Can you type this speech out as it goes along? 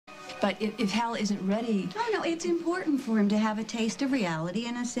But if Hal isn't ready... Oh, no, it's important for him to have a taste of reality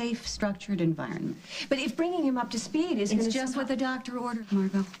in a safe, structured environment. But if bringing him up to speed is It's just what the doctor ordered,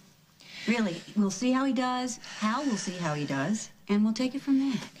 Margot. Really, we'll see how he does, Hal will see how he does, and we'll take it from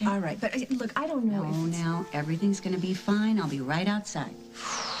there, okay? All right, but look, I don't know if now, everything's gonna be fine. I'll be right outside.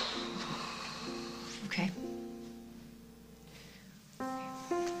 Okay.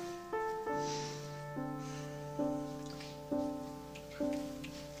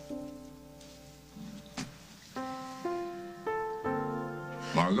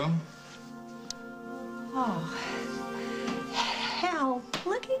 Margot? Oh, Hal,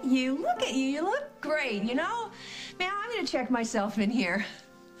 look at you. Look at you. You look great, you know? Man, I'm going to check myself in here.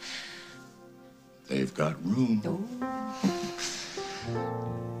 They've got room. Oh.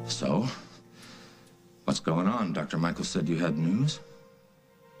 So, what's going on? Dr. Michael said you had news?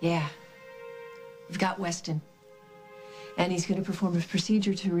 Yeah. We've got Weston. And he's going to perform a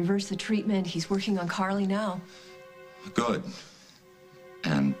procedure to reverse the treatment. He's working on Carly now. Good.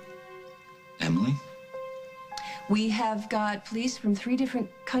 And Emily? We have got police from 3 different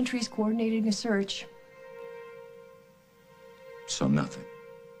countries coordinating a search. So nothing.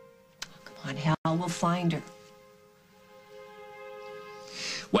 Come on, Hal, we'll find her.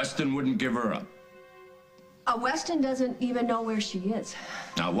 Weston wouldn't give her up. Weston doesn't even know where she is.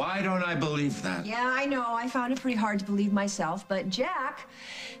 Now, why don't I believe that? Yeah, I know. I found it pretty hard to believe myself, but Jack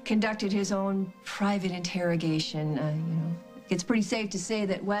conducted his own private interrogation. You know, it's pretty safe to say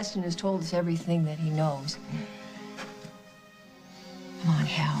that Weston has told us everything that he knows. Come on,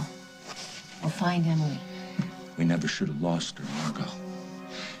 Hal. We'll find Emily. We never should have lost her, Margot.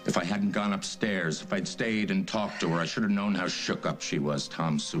 If I hadn't gone upstairs, if I'd stayed and talked to her, I should have known how shook up she was,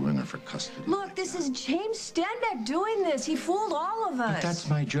 Tom suing her for custody. Look, this is James Stenbeck doing this. He fooled all of us. But that's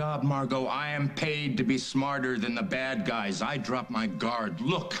my job, Margot. I am paid to be smarter than the bad guys. I dropped my guard.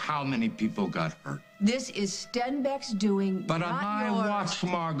 Look how many people got hurt. This is Stenbeck's doing, but on my yours. watch,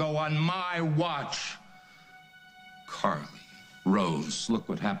 Margot, on my watch. Carly, Rose, look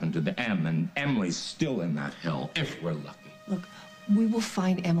what happened to the M, and Emily's still in that hell, if we're lucky. Look, we will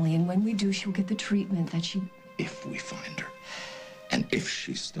find Emily, and when we do, she'll get the treatment that she... If we find her, and if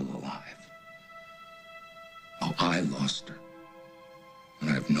she's still alive. Oh, I lost her,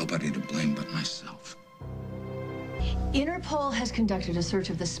 and I have nobody to blame but myself. Interpol has conducted a search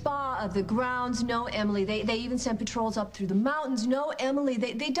of the spa, of the grounds. No Emily. They even sent patrols up through the mountains. No Emily.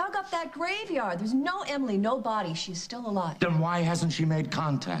 They dug up that graveyard. There's no Emily, no body. She's still alive. Then why hasn't she made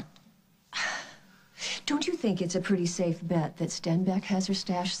contact? Don't you think it's a pretty safe bet that Stenbeck has her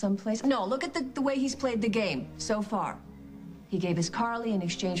stashed someplace? No, look at the way he's played the game so far. He gave us Carly in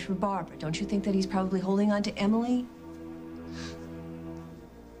exchange for Barbara. Don't you think that he's probably holding on to Emily?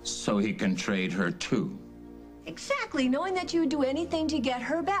 So he can trade her too. Exactly, knowing that you would do anything to get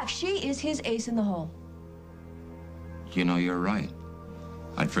her back. She is his ace in the hole. You know, you're right.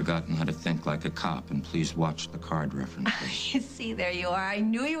 I'd forgotten how to think like a cop, and please watch the card references. You see, there you are. I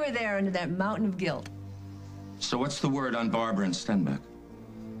knew you were there under that mountain of guilt. So what's the word on Barbara and Stenbeck?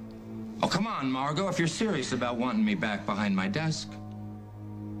 Oh, come on, Margot, if you're serious about wanting me back behind my desk.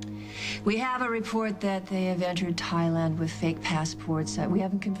 We have a report that they have entered Thailand with fake passports. We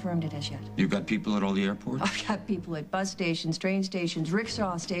haven't confirmed it as yet. You've got people at all the airports? I've got people at bus stations, train stations,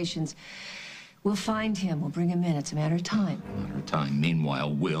 rickshaw stations. We'll find him. We'll bring him in. It's a matter of time. A matter of time.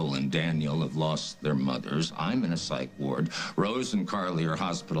 Meanwhile, Will and Daniel have lost their mothers. I'm in a psych ward. Rose and Carly are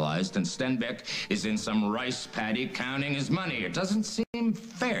hospitalized, and Stenbeck is in some rice paddy counting his money. It doesn't seem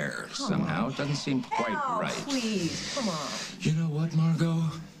fair somehow. It doesn't seem quite right. Please, come on. You know what, Margot?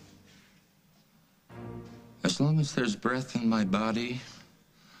 As long as there's breath in my body,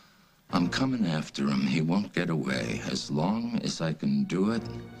 I'm coming after him. He won't get away. As long as I can do it,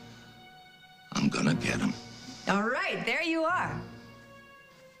 I'm gonna get him. All right, there you are.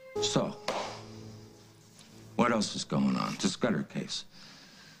 So, what else is going on? The Scudder case.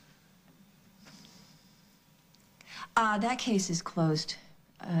 That case is closed.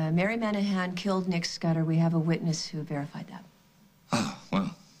 Mary Menahan killed Nick Scudder. We have a witness who verified that. Oh,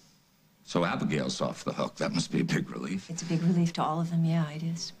 well. So Abigail's off the hook. That must be a big relief. It's a big relief to all of them, yeah, it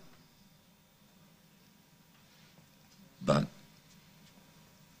is. But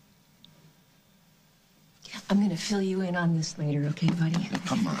I'm gonna fill you in on this later, okay, buddy?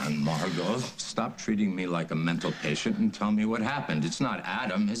 come on, Margot. Stop treating me like a mental patient and tell me what happened. It's not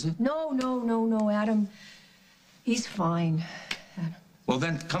Adam, is it? No, Adam. He's fine. Adam. Well,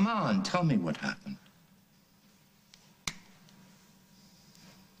 then, come on. Tell me what happened.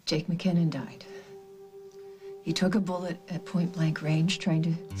 Jake McKinnon died. He took a bullet at point-blank range trying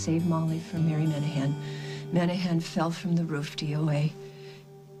to save Molly from Mary Menahan. Menahan fell from the roof, DOA.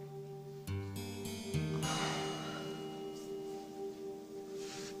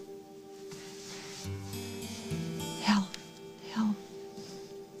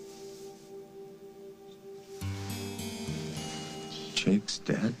 Jake's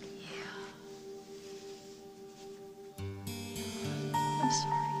dead? I'm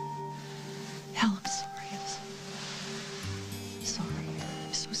sorry. Hal, I'm sorry. I'm sorry.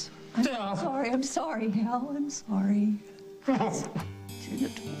 I'm so sorry. I'm sorry. I'm sorry, Hal. I'm sorry. Shouldn't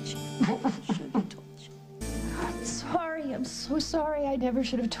have told you. Shouldn't have told you. I'm sorry. I'm so sorry. I never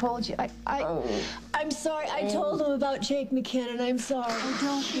should have told you. I'm sorry. I told him about Jake McKinnon. I'm sorry.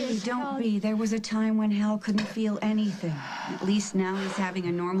 Oh, don't be. There was a time when Hal couldn't feel anything. At least now he's having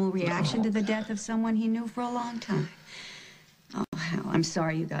a normal reaction to the death of someone he knew for a long time. Oh, Hal, I'm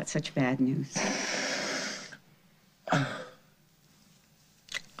sorry you got such bad news. I'm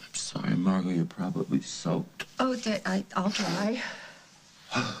sorry, Margot, you're probably soaked. Oh, I'll try.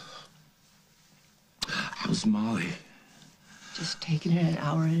 How's Molly? Just taking it an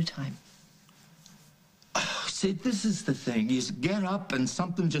hour at a time. See, this is the thing. You get up and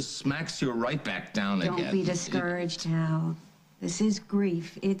something just smacks you right back down again. Don't be discouraged, Hal. This is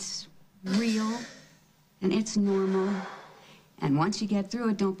grief. It's real, and it's normal. And once you get through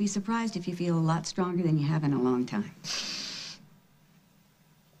it, don't be surprised if you feel a lot stronger than you have in a long time.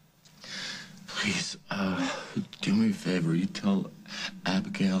 Please, do me a favor. You tell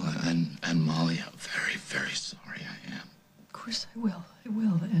Abigail and Molly how very, very sorry I am. Of course I will. I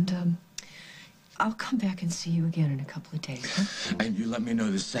will. And, I'll come back and see you again in a couple of days, huh? And you let me know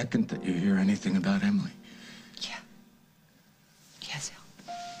the second that you hear anything about Emily.